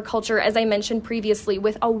about agriculture, as I mentioned previously,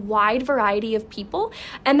 with a wide variety of people.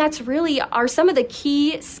 And that's really are some of the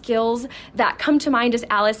key skills that come to mind as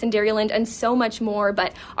Alice and Dairyland, and so much more,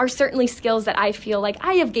 but are certainly skills that I feel like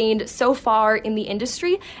I have gained so far in the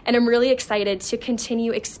industry, and I'm really excited to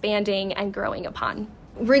continue expanding and growing upon.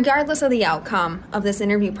 Regardless of the outcome of this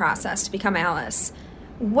interview process to become Alice,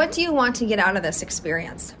 what do you want to get out of this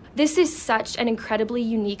experience? This is such an incredibly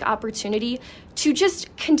unique opportunity to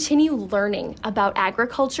just continue learning about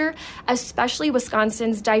agriculture, especially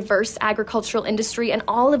Wisconsin's diverse agricultural industry and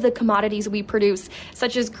all of the commodities we produce,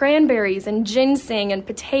 such as cranberries and ginseng and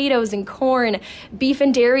potatoes and corn. Beef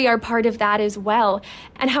and dairy are part of that as well,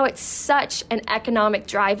 and how it's such an economic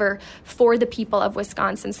driver for the people of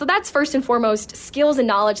Wisconsin. So that's first and foremost skills and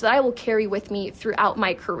knowledge that I will carry with me throughout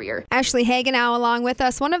my career. Ashley Hagenow along with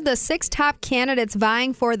us, one of the 6 top candidates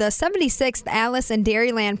vying for the 76th Alice and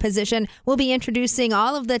Dairyland position, will be introducing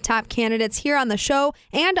all of the top candidates here on the show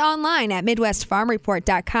and online at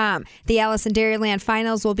MidwestFarmReport.com. The Alice and Dairyland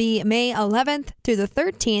finals will be May 11th through the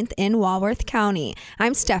 13th in Walworth County.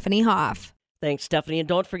 I'm Stephanie Hoff. Thanks, Stephanie. And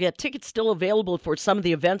don't forget, tickets still available for some of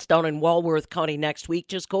the events down in Walworth County next week.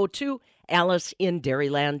 Just go to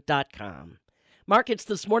AliceInDairyland.com. Markets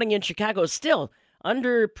this morning in Chicago still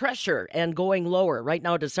under pressure and going lower. Right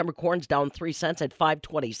now, December corn's down 3 cents at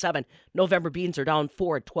 $5.27. November beans are down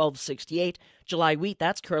 4 at $12.68. July wheat,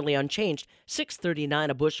 that's currently unchanged,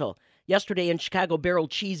 $6.39 a bushel. Yesterday in Chicago, barrel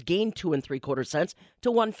cheese gained 2 3/4 cents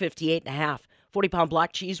to $1.58.5. 40-pound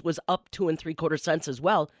block cheese was up 2 3/4 cents as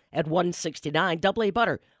well at $1.69. Double A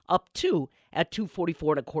butter up 2 at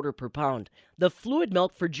 $2.44 1/4 per pound. The fluid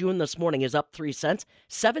milk for June this morning is up 3 cents,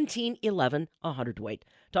 $17.11 a hundredweight.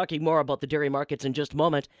 Talking more about the dairy markets in just a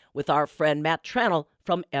moment with our friend Matt Tranel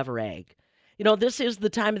from Everag. You know, this is the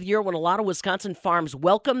time of the year when a lot of Wisconsin farms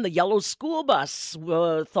welcome the yellow school bus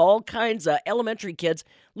with all kinds of elementary kids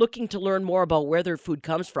looking to learn more about where their food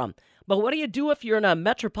comes from. But what do you do if you're in a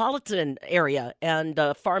metropolitan area and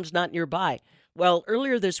a farm's not nearby? Well,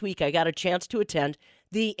 earlier this week, I got a chance to attend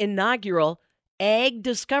the inaugural Ag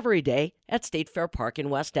Discovery Day at State Fair Park in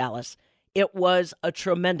West Dallas. It was a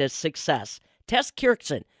tremendous success. Tess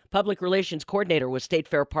Kirkson, Public Relations Coordinator with State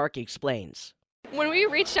Fair Park, explains. When we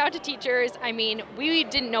reached out to teachers, we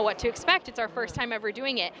didn't know what to expect. It's our first time ever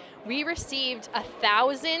doing it. We received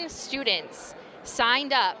 1,000 students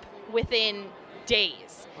signed up within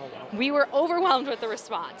days. Oh, wow. We were overwhelmed with the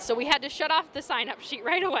response, so we had to shut off the sign-up sheet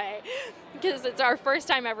right away because it's our first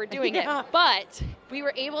time ever doing it. But we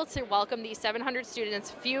were able to welcome these 700 students.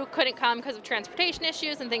 Few couldn't come because of transportation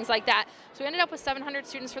issues and things like that. So we ended up with 700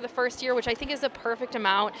 students for the first year, which I think is a perfect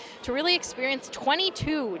amount to really experience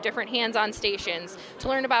 22 different hands-on stations to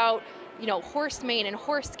learn about horse mane and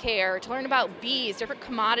horse care, to learn about bees, different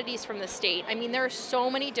commodities from the state. I mean, there are so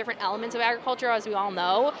many different elements of agriculture, as we all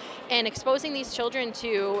know, and exposing these children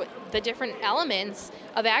to the different elements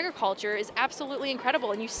of agriculture is absolutely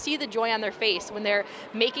incredible. And you see the joy on their face when they're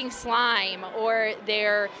making slime, or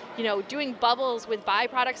they're, doing bubbles with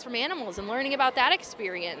byproducts from animals and learning about that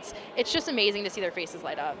experience. It's just amazing to see their faces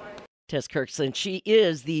light up. Tess Kirkson, she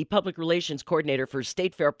is the public relations coordinator for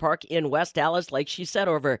State Fair Park in West Allis. Like she said,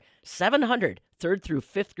 over 700 third through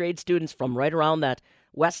fifth grade students from right around that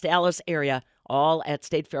West Allis area, all at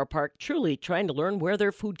State Fair Park, truly trying to learn where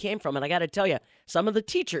their food came from. And I got to tell you, some of the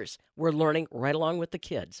teachers were learning right along with the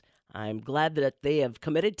kids. I'm glad that they have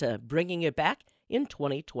committed to bringing it back in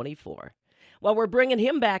 2024. Well, we're bringing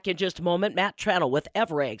him back in just a moment. Matt Tranel with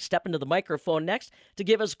Everegg stepping to the microphone next to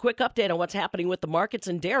give us a quick update on what's happening with the markets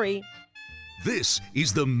and dairy. This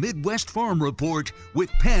is the Midwest Farm Report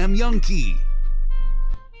with Pam Youngkey.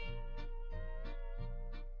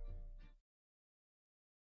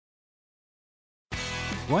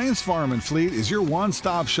 Lyons Farm and Fleet is your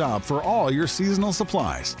one-stop shop for all your seasonal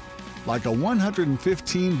supplies. Like a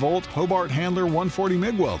 115-volt Hobart Handler 140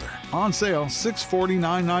 MIG welder, on sale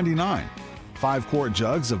 $649.99. 5-quart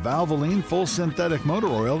jugs of Valvoline full synthetic motor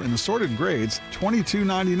oil in assorted grades,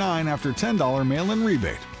 $22.99 after $10 mail-in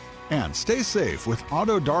rebate. And stay safe with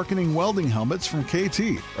auto-darkening welding helmets from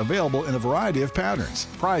KT, available in a variety of patterns,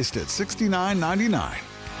 priced at $69.99.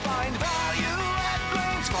 Find value at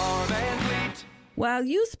Lyons Farm and Fleet. While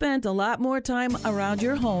you spent a lot more time around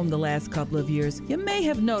your home the last couple of years, you may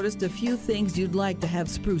have noticed a few things you'd like to have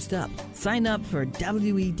spruced up. Sign up for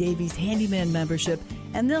W.E. Davies Handyman membership,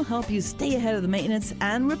 and they'll help you stay ahead of the maintenance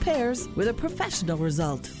and repairs with a professional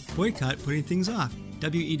result. Boycott putting things off.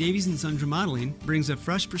 W.E. Davies & Sons Remodeling brings a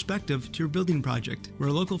fresh perspective to your building project. We're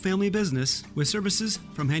a local family business with services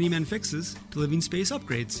from handyman fixes to living space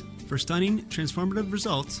upgrades. For stunning, transformative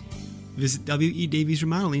results, visit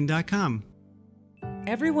WEDaviesRemodeling.com.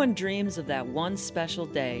 Everyone dreams of that one special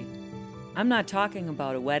day. I'm not talking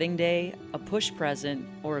about a wedding day, a push present,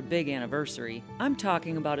 or a big anniversary. I'm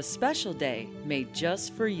talking about a special day made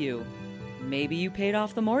just for you. Maybe you paid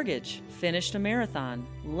off the mortgage, finished a marathon,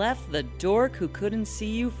 left the dork who couldn't see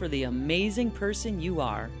you for the amazing person you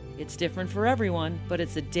are. It's different for everyone, but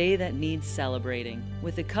it's a day that needs celebrating,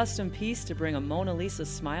 with a custom piece to bring a Mona Lisa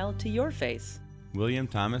smile to your face. William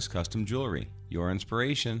Thomas Custom Jewelry. Your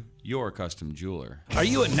inspiration, your custom jeweler. Are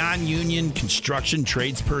you a non-union construction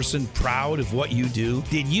tradesperson proud of what you do?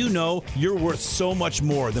 Did you know you're worth so much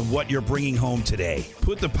more than what you're bringing home today?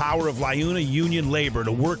 Put the power of LiUNA union labor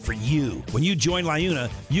to work for you. When you join LiUNA,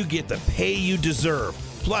 you get the pay you deserve,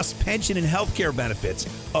 plus pension and health care benefits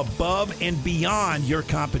above and beyond your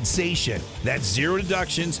compensation. That's zero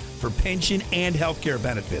deductions for pension and health care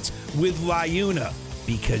benefits with LiUNA.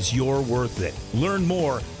 Because you're worth it. Learn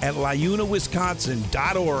more at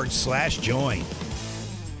liunawisconsin.org/join.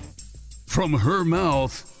 From her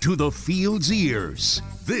mouth to the field's ears,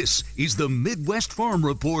 this is the Midwest Farm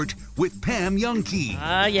Report with Pam Youngkey.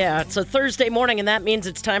 Yeah, it's a Thursday morning, and that means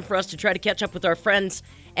it's time for us to try to catch up with our friends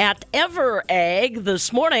at Everegg.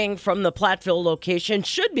 This morning from the Platteville location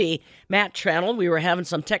should be Matt Tranel. We were having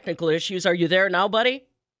some technical issues. Are you there now, buddy?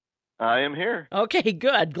 I am here. Okay,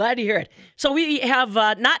 good. Glad to hear it. So we have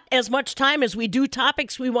not as much time as we do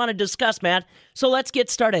topics we want to discuss, Matt. So let's get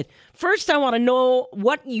started. First, I want to know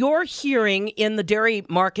what you're hearing in the dairy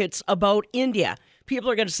markets about India. People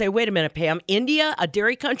are going to say, wait a minute, Pam, India, a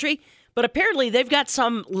dairy country? But apparently they've got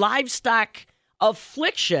some livestock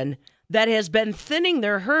affliction that has been thinning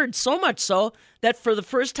their herd, so much so that for the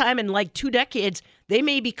first time in like 2 decades, they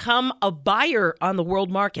may become a buyer on the world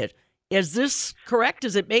market. Is this correct?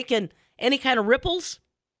 Is it making any kind of ripples?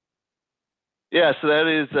 Yeah, so that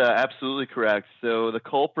is absolutely correct. So the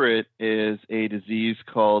culprit is a disease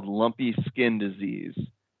called lumpy skin disease.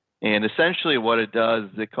 And essentially what it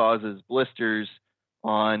does is it causes blisters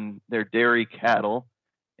on their dairy cattle.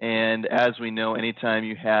 And as we know, anytime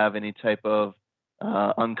you have any type of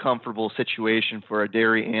uncomfortable situation for a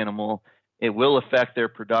dairy animal, it will affect their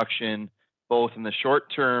production both in the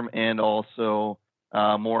short term and also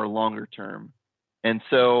more longer term. And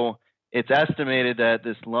so it's estimated that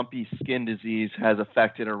this lumpy skin disease has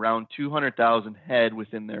affected around 200,000 head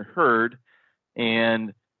within their herd.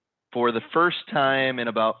 And for the first time in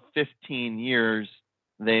about 15 years,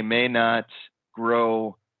 they may not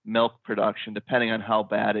grow milk production, depending on how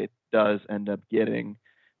bad it does end up getting.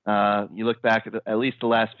 You look back at least the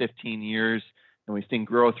last 15 years, and we've seen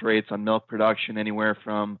growth rates on milk production anywhere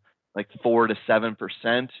from like 4 to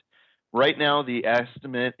 7%. Right now, the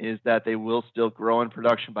estimate is that they will still grow in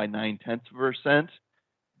production by 0.9%,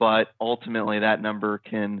 but ultimately that number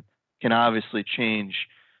can can obviously change.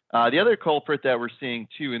 The other culprit that we're seeing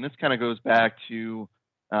too, and this kind of goes back to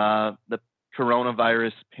the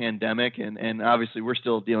coronavirus pandemic, and obviously we're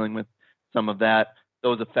still dealing with some of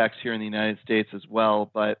those effects here in the United States as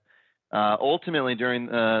well. But ultimately, during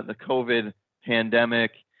the COVID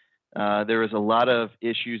pandemic, there was a lot of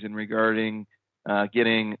issues in regarding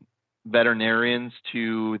getting veterinarians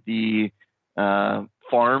to the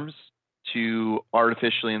farms to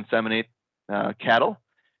artificially inseminate cattle.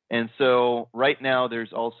 And so right now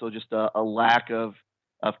there's also just a lack of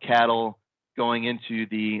cattle going into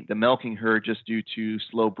the milking herd just due to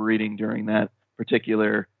slow breeding during that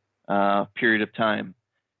particular period of time.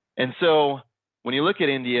 And so when you look at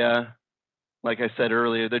India, like I said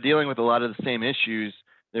earlier, they're dealing with a lot of the same issues.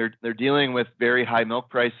 They're dealing with very high milk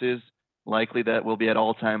prices, likely that will be at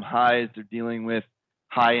all-time highs. They're dealing with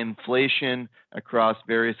high inflation across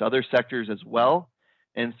various other sectors as well.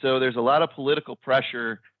 And so there's a lot of political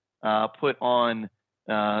pressure put on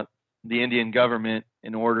the Indian government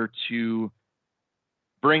in order to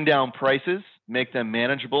bring down prices, make them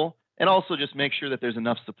manageable, and also just make sure that there's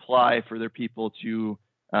enough supply for their people to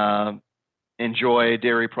enjoy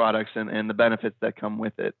dairy products and the benefits that come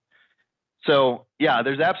with it. So yeah,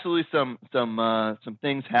 there's absolutely some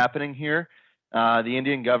things happening here. The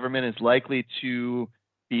Indian government is likely to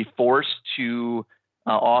be forced to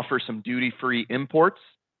offer some duty-free imports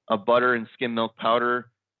of butter and skim milk powder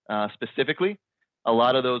specifically. A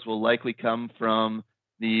lot of those will likely come from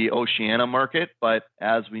the Oceania market, but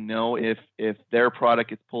as we know, if their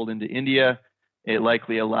product gets pulled into India, it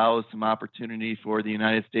likely allows some opportunity for the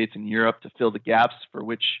United States and Europe to fill the gaps for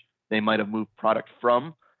which they might have moved product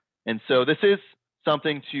from. And so this is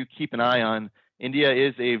something to keep an eye on. India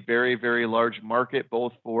is a very, very large market,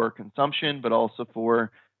 both for consumption, but also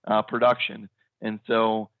for production. And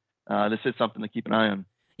so this is something to keep an eye on.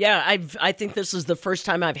 Yeah, I think this is the first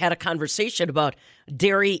time I've had a conversation about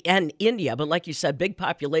dairy and India. But like you said, big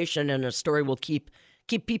population, and a story we'll keep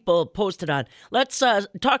people posted on. Let's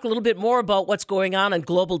talk a little bit more about what's going on in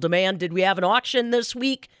global demand. Did we have an auction this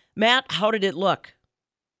week? Matt, how did it look?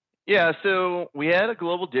 Yeah, so we had a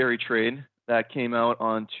global dairy trade that came out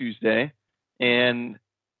on Tuesday. And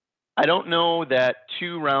I don't know that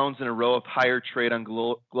 2 rounds in a row of higher trade on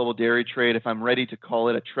global dairy trade, if I'm ready to call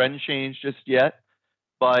it a trend change just yet.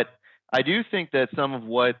 But I do think that some of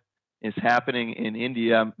what is happening in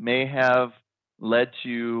India may have led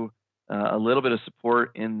to a little bit of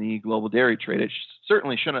support in the global dairy trade. It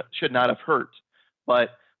certainly should not have hurt. But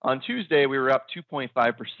on Tuesday, we were up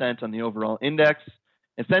 2.5% on the overall index.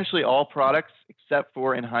 Essentially all products except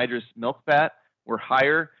for anhydrous milk fat were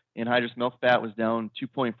higher. Anhydrous milk fat was down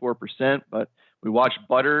 2.4%, but we watched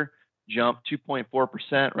butter jump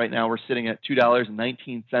 2.4%. Right now we're sitting at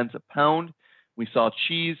 $2.19 a pound. We saw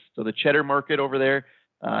cheese, so the cheddar market over there,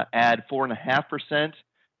 add 4.5%.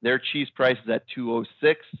 Their cheese price is at $2.06.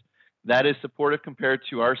 That is supportive compared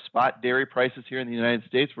to our spot dairy prices here in the United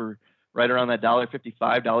States. We're right around that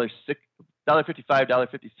 $1.55,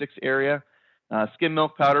 $1.56 area. Skim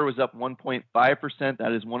milk powder was up 1.5%.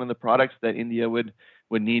 That is one of the products that India would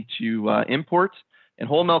need to import. And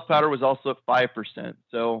whole milk powder was also at 5%.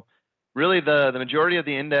 So really the majority of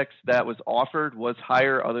the index that was offered was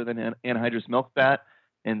higher other than anhydrous milk fat.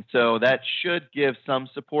 And so that should give some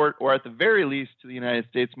support, or at the very least to the United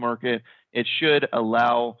States market, it should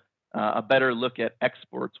allow a better look at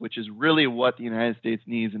exports, which is really what the United States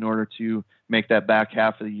needs in order to make that back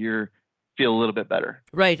half of the year feel a little bit better.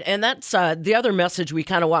 Right. And that's the other message we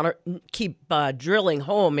kind of want to keep drilling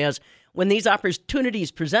home is when these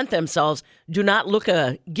opportunities present themselves, do not look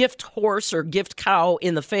a gift horse or gift cow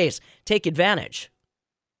in the face. Take advantage.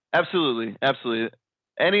 Absolutely. Absolutely.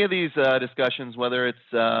 Any of these discussions, whether it's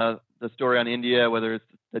the story on India, whether it's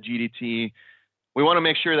the GDT, we want to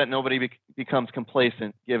make sure that nobody becomes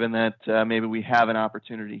complacent, given that maybe we have an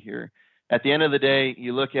opportunity here. At the end of the day,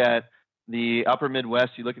 you look at the upper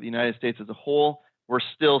Midwest, you look at the United States as a whole, we're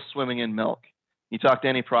still swimming in milk. You talk to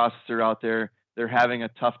any processor out there, they're having a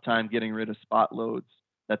tough time getting rid of spot loads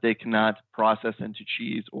that they cannot process into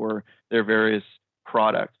cheese or their various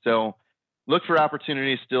products. So look for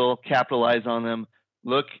opportunities still, capitalize on them.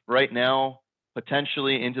 Look right now,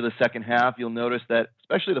 potentially into the second half. You'll notice that,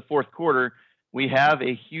 especially the fourth quarter, we have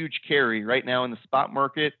a huge carry right now in the spot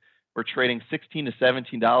market. We're trading $16 to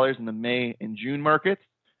 $17 in the May and June markets.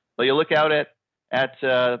 But you look out at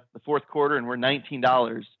the fourth quarter and we're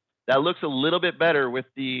 $19. That looks a little bit better with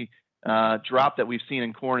the drop that we've seen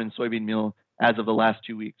in corn and soybean meal as of the last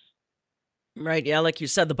 2 weeks. Right. Yeah. Like you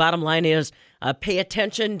said, the bottom line is pay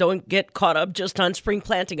attention. Don't get caught up just on spring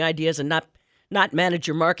planting ideas and not manage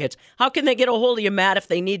your markets. How can they get a hold of you, Matt, if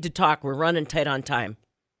they need to talk? We're running tight on time.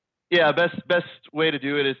 Yeah, best way to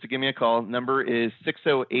do it is to give me a call. Number is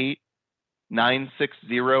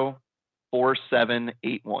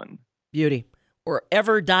 608-960-4781. Beauty. Or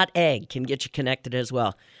ever.ag can get you connected as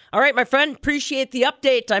well. All right, my friend, appreciate the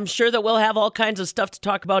update. I'm sure that we'll have all kinds of stuff to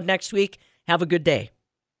talk about next week. Have a good day.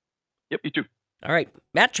 Yep, you too. All right,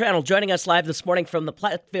 Matt Trannell joining us live this morning from the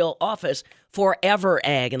Platteville office for Ever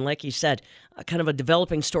Ag. And like you said, kind of a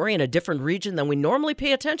developing story in a different region than we normally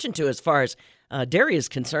pay attention to as far as dairy is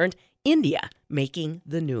concerned. India making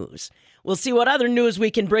the news. We'll see what other news we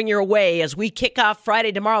can bring your way as we kick off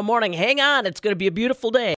Friday tomorrow morning. Hang on, it's going to be a beautiful day.